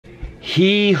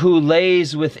He who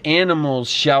lays with animals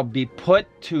shall be put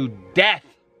to death.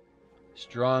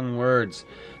 Strong words.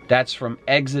 That's from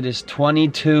Exodus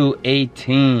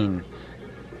 22:18.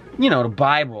 You know, the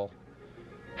Bible.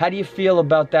 How do you feel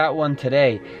about that one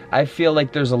today? I feel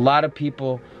like there's a lot of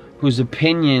people whose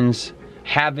opinions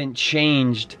haven't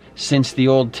changed since the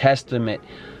Old Testament.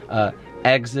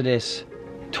 Exodus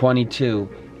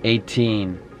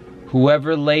 22:18.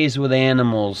 Whoever lays with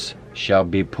animals shall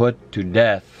be put to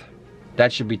death.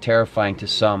 That should be terrifying to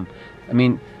some. I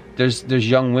mean,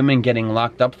 there's young women getting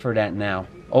locked up for that now,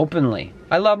 openly.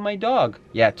 I love my dog.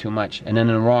 Yeah, too much. And in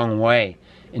the wrong way.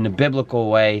 In the biblical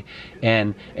way.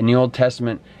 And in the Old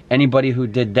Testament, anybody who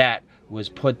did that was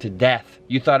put to death.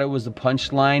 You thought it was a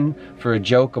punchline for a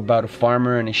joke about a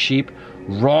farmer and a sheep?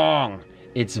 Wrong.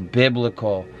 It's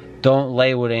biblical. Don't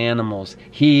lay with animals.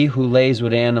 He who lays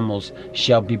with animals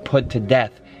shall be put to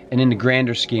death. And in the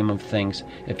grander scheme of things,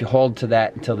 if you hold to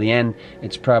that until the end,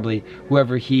 it's probably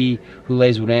whoever he who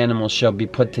lays with animals shall be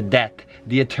put to death.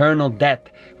 The eternal death,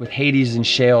 with Hades and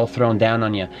Sheol thrown down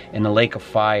on you in a lake of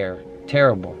fire.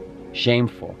 Terrible.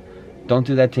 Shameful. Don't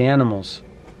do that to animals.